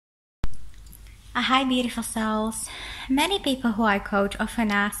Hi, beautiful souls. Many people who I coach often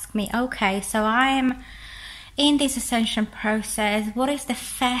ask me, okay, so I'm in this ascension process. What is the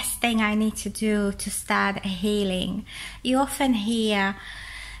first thing I need to do to start healing? You often hear,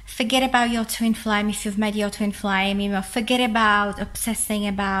 forget about your twin flame if you've met your twin flame, forget about obsessing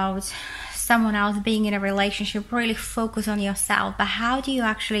about someone else being in a relationship, really focus on yourself. But how do you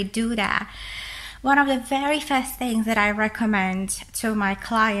actually do that? One of the very first things that I recommend to my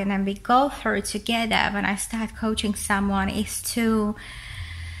client and we go through together when I start coaching someone is to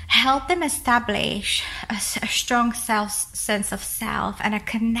help them establish a strong sense of self and a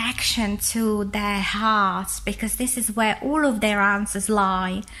connection to their hearts, because this is where all of their answers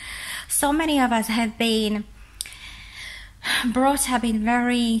lie. So many of us have been brought up in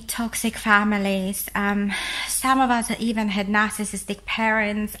very toxic families. Some of us even had narcissistic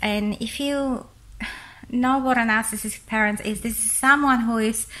parents, and if you know what a narcissistic parent is, this is someone who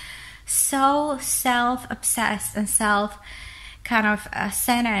is so self-obsessed and centered.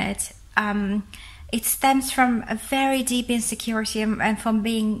 It stems from a very deep insecurity and from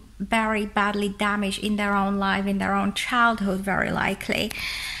being very badly damaged in their own life, in their own childhood, very likely.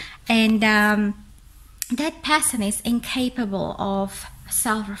 And that person is incapable of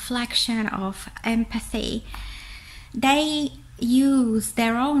self-reflection, of empathy. They use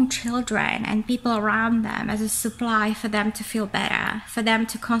their own children and people around them as a supply for them to feel better, for them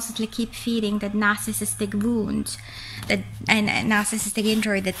to constantly keep feeding that narcissistic wound and narcissistic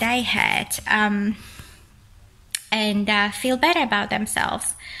injury that they had, and feel better about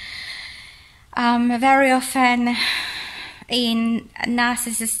themselves. Very often in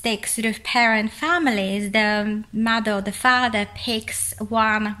narcissistic sort of parent families, the mother or the father picks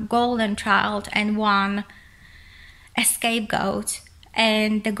one golden child and one a scapegoat,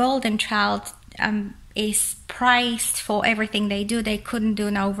 and the golden child is praised for everything they do. They couldn't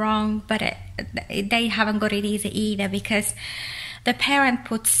do no wrong, but they haven't got it easy either, because the parent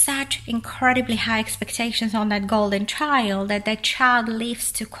puts such incredibly high expectations on that golden child that that child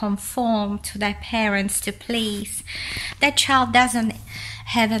lives to conform to their parents, to please. That child doesn't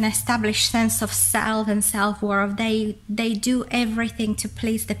have an established sense of self and self-worth. They do everything to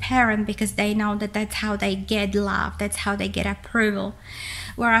please the parent because they know that that's how they get love, that's how they get approval.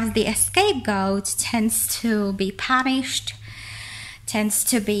 Whereas the scapegoat tends to be punished, tends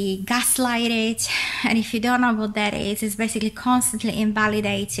to be gaslighted, and if you don't know what that is, it's basically constantly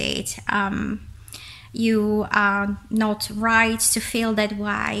invalidated. You are not right to feel that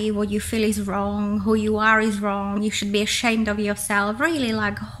way. What you feel is wrong. Who you are is wrong. You should be ashamed of yourself. Really,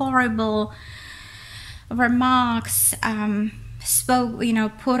 like horrible remarks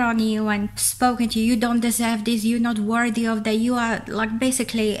put on you and spoken to you. You don't deserve this. You're not worthy of that. You are like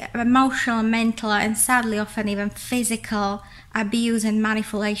basically emotional, mental, and sadly often even physical abuse and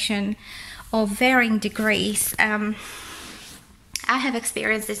manipulation of varying degrees. I have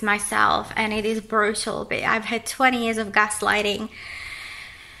experienced this myself, and it is brutal. But I've had 20 years of gaslighting,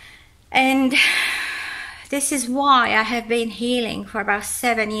 and this is why I have been healing for about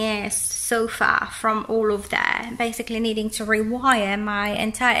 7 years so far from all of that. Basically needing to rewire my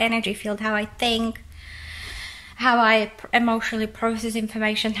entire energy field, how I think, how I emotionally process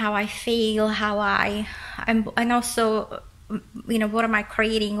information, how I feel, and also, what am I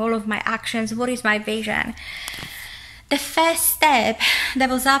creating, all of my actions, what is my vision. The first step that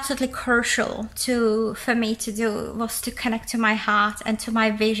was absolutely crucial for me to do was to connect to my heart and to my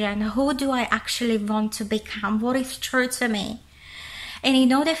vision. Who do I actually want to become? What is true to me? And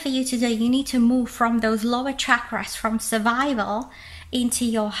in order for you to do, you need to move from those lower chakras, from survival, into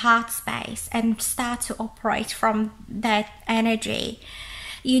your heart space and start to operate from that energy.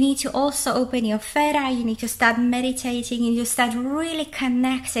 You need to also open your third, you need to start meditating, you need to start really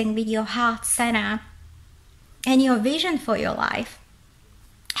connecting with your heart center and your vision for your life.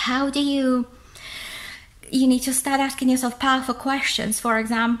 How do you need to start asking yourself powerful questions. For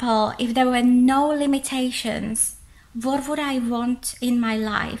example, if there were no limitations, what would I want in my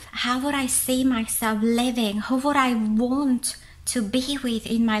life? How would I see myself living? Who would I want to be with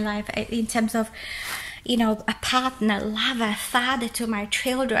in my life in terms of, a partner, lover, father to my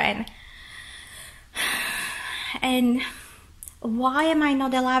children? And why am I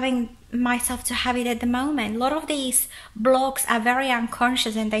not allowing myself to have it at the moment? A lot of these blocks are very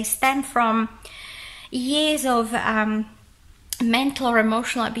unconscious, and they stem from years of mental or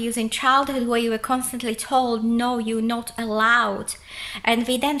emotional abuse in childhood, where you were constantly told, no, you're not allowed. And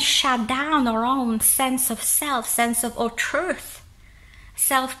we then shut down our own sense of self, sense of our truth,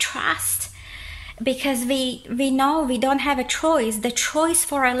 self-trust, because we know we don't have a choice. The choice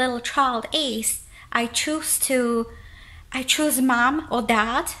for a little child is, I choose mom or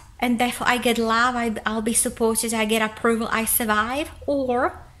dad, and therefore I get love, I'll be supported, I get approval, I survive,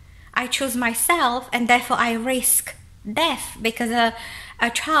 or I choose myself and therefore I risk death, because a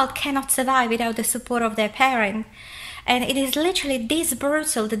child cannot survive without the support of their parent. And it is literally this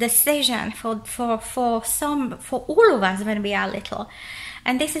brutal, the decision for all of us when we are little.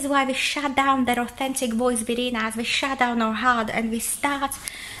 And this is why we shut down that authentic voice within us. We shut down our heart and we start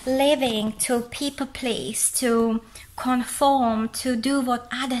living to people please, to conform, to do what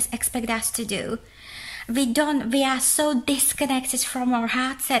others expect us to do. We are so disconnected from our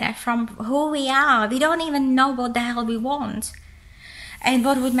heart center, from who we are. We don't even know what the hell we want and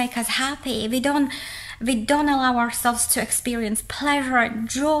what would make us happy. We don't allow ourselves to experience pleasure,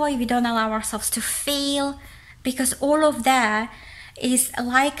 joy. We don't allow ourselves to feel, because all of that is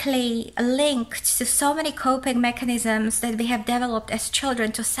likely linked to so many coping mechanisms that we have developed as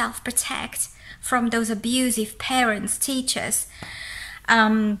children to self-protect from those abusive parents, teachers,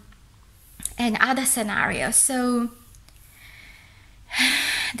 and other scenarios. So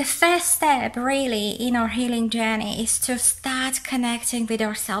the first step really in our healing journey is to start connecting with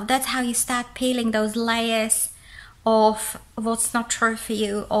yourself. That's how you start peeling those layers of what's not true for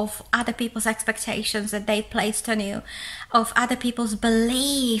you, of other people's expectations that they placed on you, of other people's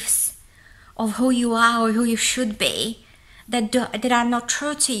beliefs of who you are or who you should be, that are not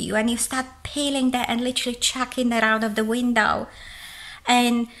true to you. And you start peeling that and literally chucking that out of the window.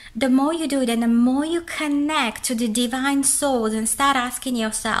 And the more you do it, and the more you connect to the divine source and start asking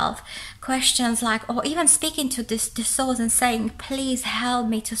yourself questions like, or even speaking to the source and saying, please help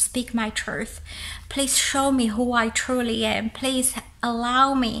me to speak my truth. Please show me who I truly am. Please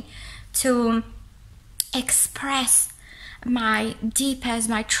allow me to express my deepest,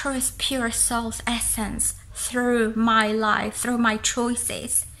 my truest, purest soul's essence through my life, through my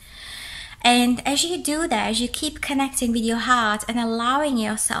choices. And as you do that, as you keep connecting with your heart and allowing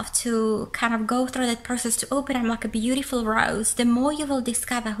yourself to kind of go through that process to open up like a beautiful rose, the more you will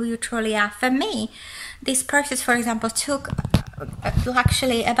discover who you truly are. For me, this process, for example, took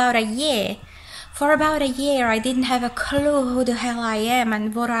actually about a year. For about a year, I didn't have a clue who the hell I am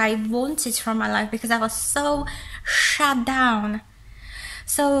and what I wanted from my life, because I was so shut down.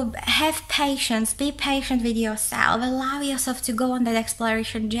 So have patience, be patient with yourself, allow yourself to go on that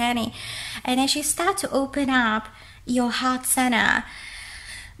exploration journey. And as you start to open up your heart center,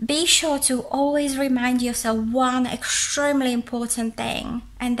 be sure to always remind yourself one extremely important thing,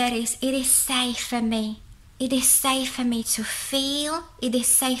 and that is, it is safe for me. It is safe for me to feel. It is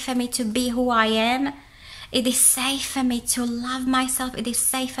safe for me to be who I am. It is safe for me to love myself. It is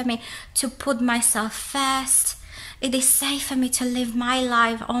safe for me to put myself first. It is safe for me to live my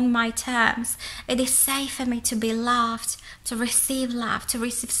life on my terms. It is safe for me to be loved, to receive love, to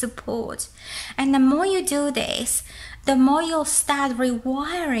receive support. And the more you do this, the more you'll start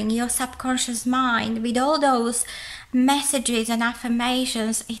rewiring your subconscious mind with all those messages and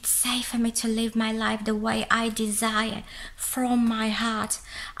affirmations. It's safe for me to live my life the way I desire from my heart.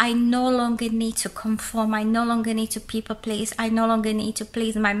 I no longer need to conform. I no longer need to people please. I no longer need to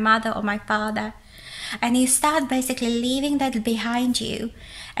please my mother or my father. And you start basically leaving that behind you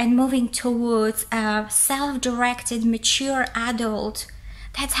and moving towards a self-directed, mature adult.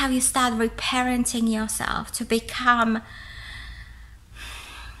 That's how you start reparenting yourself to become,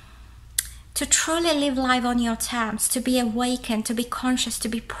 to truly live life on your terms, to be awakened, to be conscious, to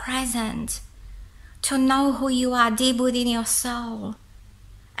be present, to know who you are deep within your soul,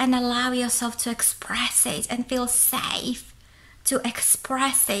 and allow yourself to express it and feel safe to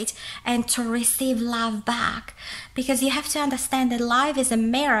express it and to receive love back. Because you have to understand that life is a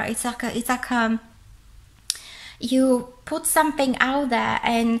mirror. It's like you put something out there,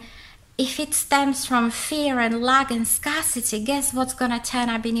 and if it stems from fear and lack and scarcity, guess what's gonna turn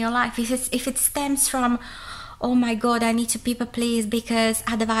up in your life? If it stems from, oh my God, I need to people please because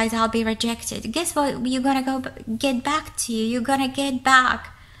otherwise I'll be rejected, guess what you're gonna get back to you? You're gonna get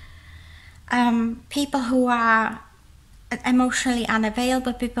back people who are emotionally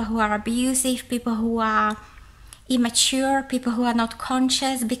unavailable, people who are abusive, people who are immature, people who are not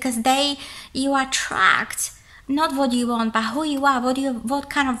conscious, because you attract not what you want, but who you are, what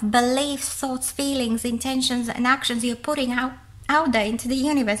kind of beliefs, thoughts, feelings, intentions, and actions you're putting out there into the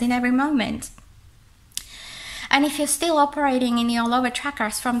universe in every moment. And if you're still operating in your lower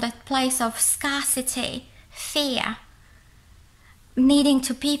chakras from that place of scarcity, fear, needing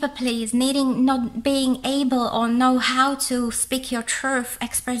to people please, not being able or know how to speak your truth,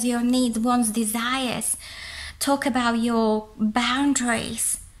 express your needs, wants, desires, talk about your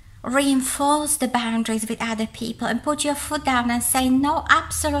boundaries, reinforce the boundaries with other people, and put your foot down and say, no,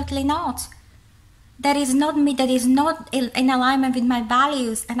 absolutely not. that is not me, that is not in alignment with my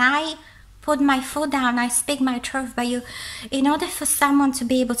values, and I put my foot down, I speak my truth. But in order for someone to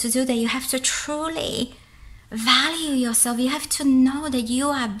be able to do that, you have to truly value yourself. You have to know that you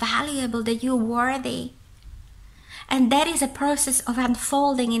are valuable, that you're worthy. And that is a process of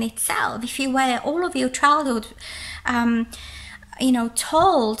unfolding in itself. If you were all of your childhood,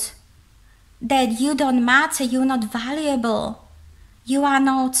 told that you don't matter, you're not valuable, you are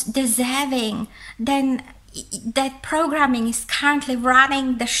not deserving, then that programming is currently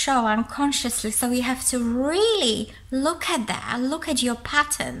running the show unconsciously. So you have to really look at that, look at your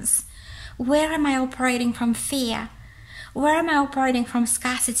patterns. Where am I operating from fear? Where am I operating from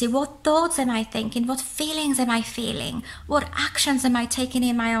scarcity? What thoughts am I thinking? What feelings am I feeling? What actions am I taking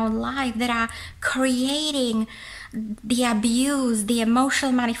in my own life that are creating the abuse, the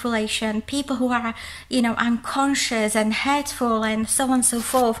emotional manipulation, people who are, unconscious and hurtful and so on and so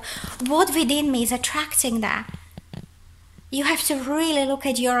forth? What within me is attracting that? You have to really look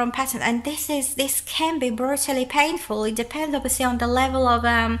at your own pattern, and this can be brutally painful. It depends obviously on the level of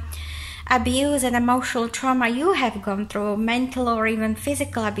abuse and emotional trauma you have gone through, mental or even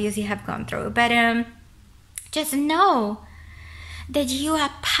physical abuse you have gone through. But just know that you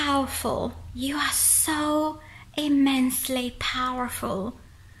are powerful. You are so immensely powerful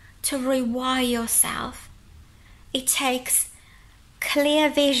to rewire yourself. It takes clear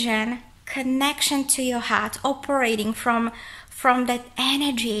vision, connection to your heart, operating from that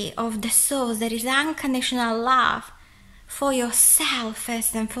energy of the source that is unconditional love for yourself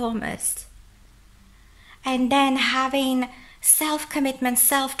first and foremost. And then having self-commitment,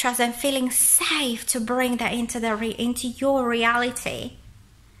 self-trust, and feeling safe to bring that into your reality.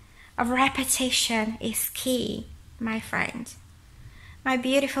 Repetition is key, my friend. My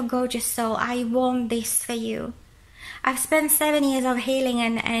beautiful, gorgeous soul, I want this for you. I've spent 7 years of healing,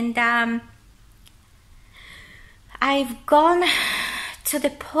 and I've gone to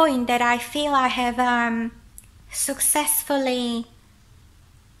the point that I feel I have successfully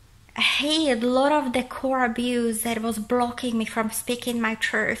healed a lot of the core abuse that was blocking me from speaking my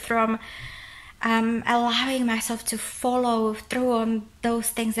truth, from allowing myself to follow through on those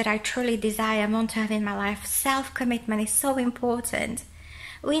things that I truly desire and want to have in my life. Self-commitment is so important.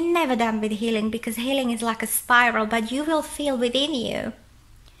 We're never done with healing, because healing is like a spiral, but you will feel within you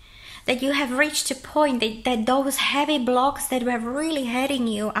that you have reached a point that those heavy blocks that were really hurting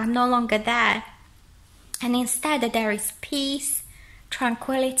you are no longer there. And instead that there is peace,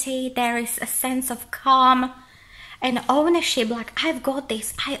 tranquility, there is a sense of calm and ownership, like I've got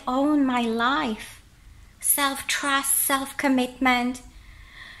this, I own my life. Self-trust, self-commitment,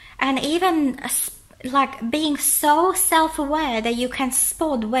 and even like being so self-aware that you can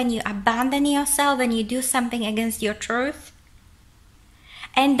spot when you abandon yourself, when you do something against your truth.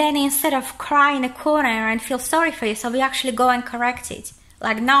 And then instead of cry in a corner and feel sorry for yourself, you actually go and correct it.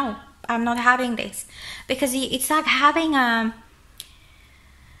 Like, no, I'm not having this. Because it's like having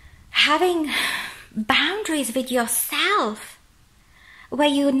boundaries with yourself, where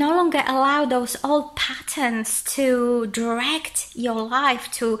you no longer allow those old patterns to direct your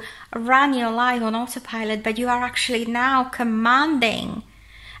life, to run your life on autopilot, but you are actually now commanding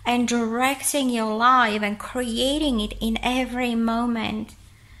and directing your life and creating it in every moment.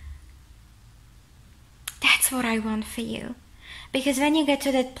 That's what I want for you. Because when you get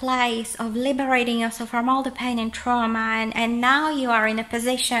to that place of liberating yourself from all the pain and trauma, and now you are in a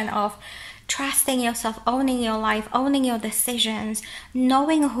position of trusting yourself, owning your life, owning your decisions,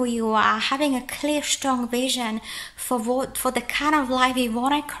 knowing who you are, having a clear, strong vision for the kind of life you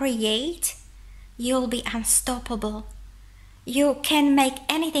want to create, you'll be unstoppable. You can make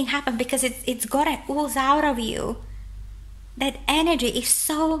anything happen, because it's got to ooze out of you. That energy is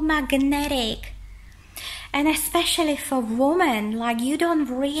so magnetic. And especially for women, like, you don't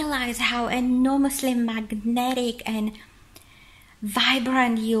realize how enormously magnetic and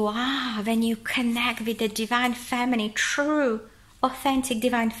vibrant you are when you connect with the divine feminine, true, authentic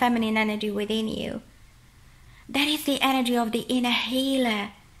divine feminine energy within you. That is the energy of the inner healer,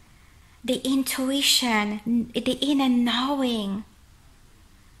 the intuition, the inner knowing,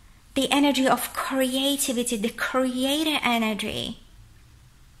 the energy of creativity, the creator energy.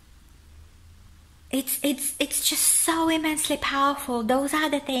 It's just so immensely powerful. Those are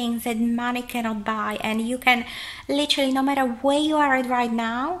the things that money cannot buy, and you can literally, no matter where you are at right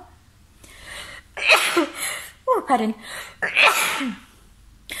now. Oh, pardon.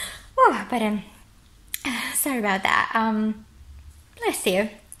 Oh, pardon. Sorry about that. Bless you.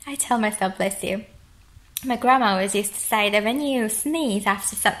 I tell myself bless you. My grandma always used to say that when you sneeze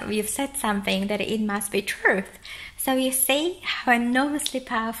after you've said something, that it must be truth. So you see how enormously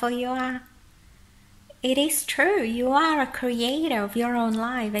powerful you are. It is true. You are a creator of your own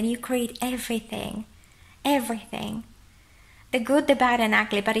life, and you create everything. Everything. The good, the bad, and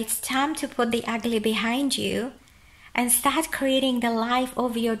ugly. But it's time to put the ugly behind you and start creating the life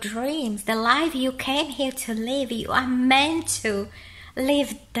of your dreams. The life you came here to live. You are meant to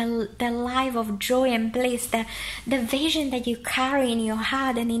live the life of joy and bliss. The vision that you carry in your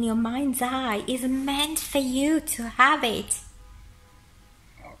heart and in your mind's eye is meant for you to have it.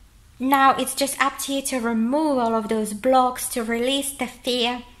 Now it's just up to you to remove all of those blocks, to release the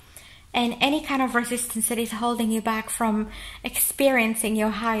fear and any kind of resistance that is holding you back from experiencing your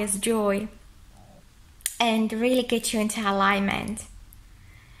highest joy, and really get you into alignment.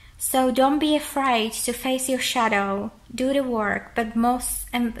 So don't be afraid to face your shadow, do the work, but most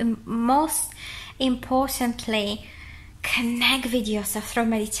importantly, connect with yourself through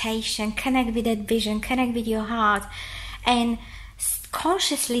meditation, connect with that vision, connect with your heart, and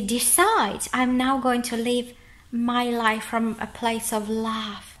consciously decide, I'm now going to live my life from a place of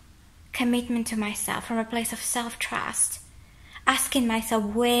love, commitment to myself, from a place of self-trust, asking myself,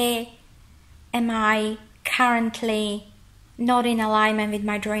 where am I currently not in alignment with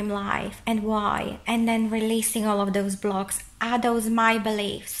my dream life, and why? And then releasing all of those blocks. Are those my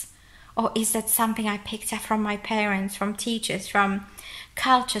beliefs, or is that something I picked up from my parents, from teachers, from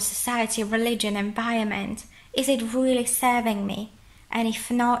culture, society, religion, environment? Is it really serving me? And if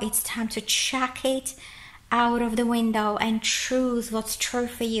not, it's time to chuck it out of the window and choose what's true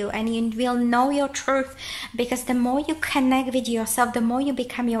for you. And you will know your truth, because the more you connect with yourself, the more you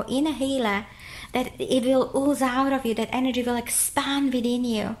become your inner healer, that it will ooze out of you, that energy will expand within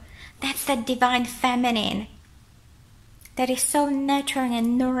you. That's that divine feminine that is so nurturing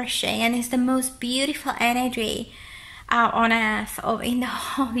and nourishing, and is the most beautiful energy on earth or in the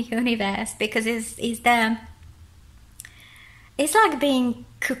whole universe, because it's like being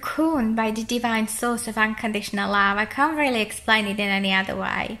cocooned by the divine source of unconditional love. I can't really explain it in any other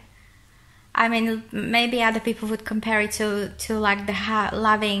way. I mean, maybe other people would compare it to like the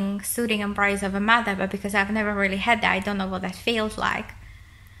loving, soothing embrace of a mother, but because I've never really had that, I don't know what that feels like.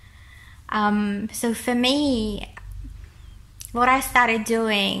 So for me, what I started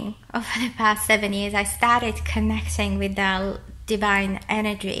doing over the past 7 years, I started connecting with the divine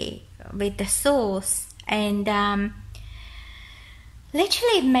energy, with the source, and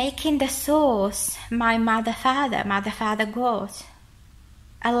literally making the source my mother, father, God.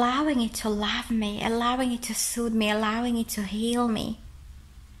 Allowing it to love me, allowing it to soothe me, allowing it to heal me.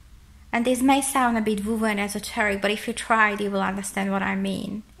 And this may sound a bit woo-woo and esoteric, but if you try it, you will understand what I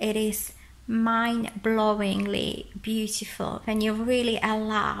mean. It is mind-blowingly beautiful when you really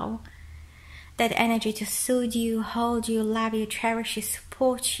allow that energy to soothe you, hold you, love you, cherish you,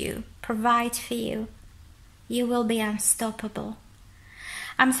 support you, provide for you. You will be unstoppable.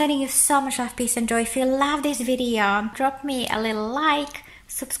 I'm sending you so much love, peace, and joy. If you love this video, drop me a little like.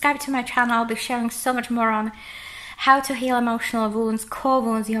 Subscribe to my channel. I'll be sharing so much more on how to heal emotional wounds, core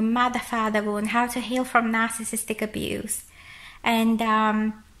wounds, your mother-father wound, how to heal from narcissistic abuse, and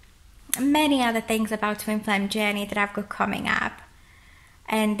many other things about Twin Flame journey that I've got coming up,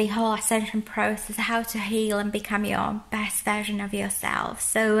 and the whole ascension process, how to heal and become your best version of yourself.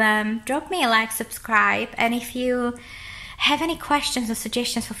 So drop me a like, subscribe, and if you have any questions or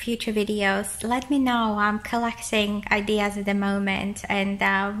suggestions for future videos, let me know. I'm collecting ideas at the moment, and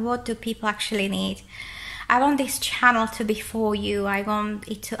what do people actually need. I want this channel to be for you. I want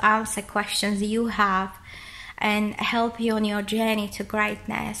it to answer questions you have and help you on your journey to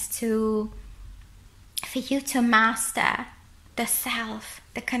greatness, for you to master the self,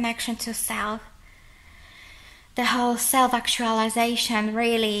 the connection to self. The whole self-actualization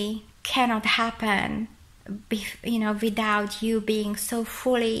really cannot happen without you being so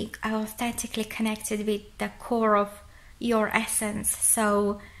fully, authentically connected with the core of your essence.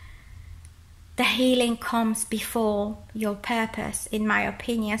 So the healing comes before your purpose, in my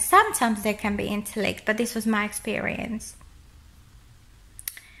opinion. Sometimes there can be intellect, but this was my experience.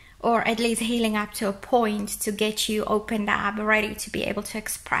 Or at least healing up to a point to get you opened up, ready to be able to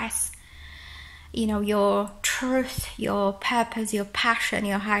express, your truth, your purpose, your passion,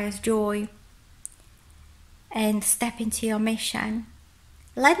 your highest joy, and step into your mission.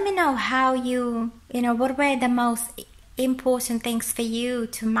 Let me know how what were the most important things for you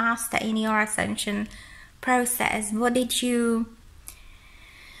to master in your ascension process. What did you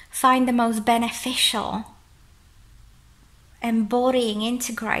find the most beneficial, embodying,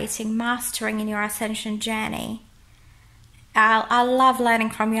 integrating, mastering in your ascension journey? I love learning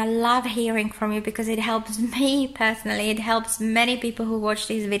from you. I love hearing from you, because it helps me personally. It helps many people who watch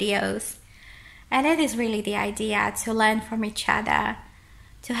these videos. And it is really the idea, to learn from each other,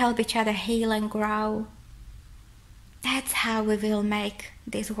 to help each other heal and grow. That's how we will make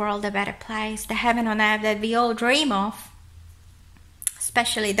this world a better place, the heaven on earth that we all dream of,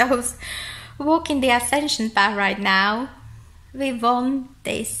 especially those walking the ascension path right now. We want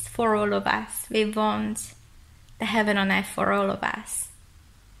this for all of us. We want the heaven on earth for all of us.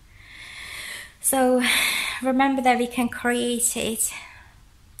 So remember that we can create it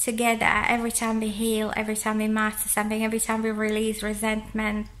together every time we heal, every time we master something, every time we release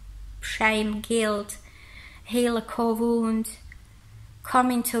resentment, shame, guilt, heal a core wound, come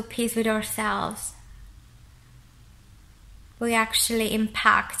into peace with ourselves. We actually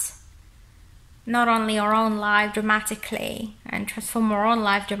impact not only our own life dramatically and transform our own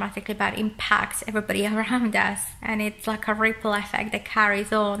life dramatically, but impacts everybody around us, and it's like a ripple effect that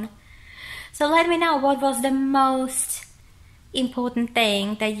carries on. So let me know, what was the most important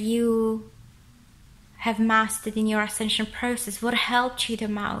thing that you have mastered in your ascension process? What helped you the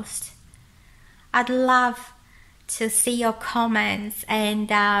most? I'd love to see your comments,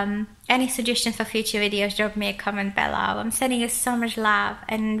 and any suggestions for future videos, drop me a comment below. I'm sending you so much love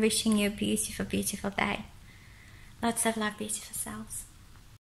and wishing you a beautiful, beautiful day. Lots of love, beautiful selves.